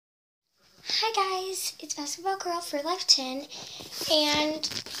Hi guys, it's Basketball Girl for Life 10,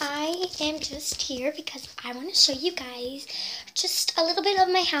 and I am just here because I want to show you guys just a little bit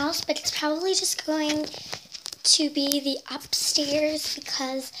of my house, but it's probably just going to be the upstairs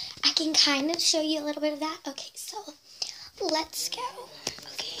because I can kind of show you a little bit of that. Okay, so let's go.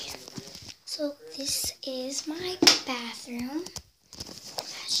 Okay, so this is my bathroom.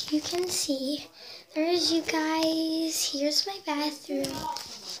 As you can see, there's you guys. Here's my bathroom.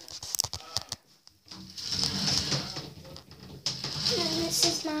 And this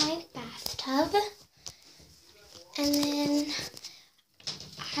is my bathtub. And then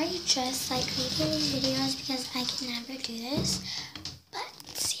I just like making these videos because I can never do this.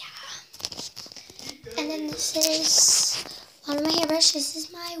 But yeah. And then this is one of my hairbrush. This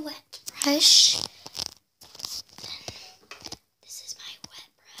is my wet brush. This is my wet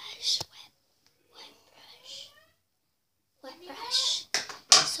brush. Wet brush.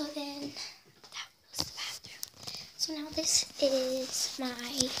 So then so now this is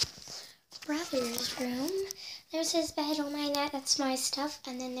my brother's room. There's his bed, oh my god, that's my stuff.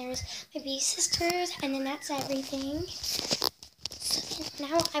 And then there's my big sisters, and then that's everything. So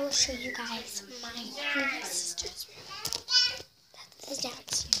then now I will show you guys my sister's room. That is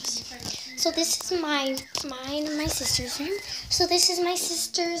downstairs. So this is mine and my sister's room. So this is my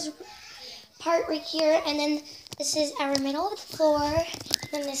sister's part right here, and then this is our middle of the floor,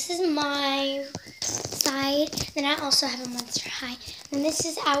 and then this is my side. Then I also have a Monster High. And this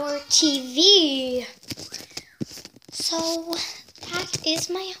is our TV. So that is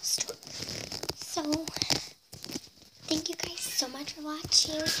my house tour. So thank you guys so much for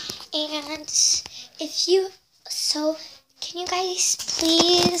watching. And if you can you guys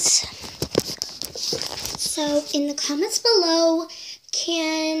please in the comments below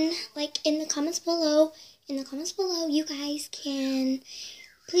you guys can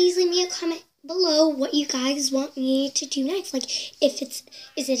please leave me a comment below what you guys want me to do next. Like, is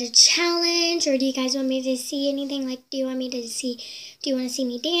it a challenge, or do you guys want me to see anything? Like, do you want to see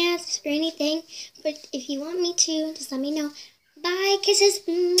me dance or anything? But if you want me to, just let me know. Bye, kisses,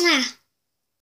 mwah.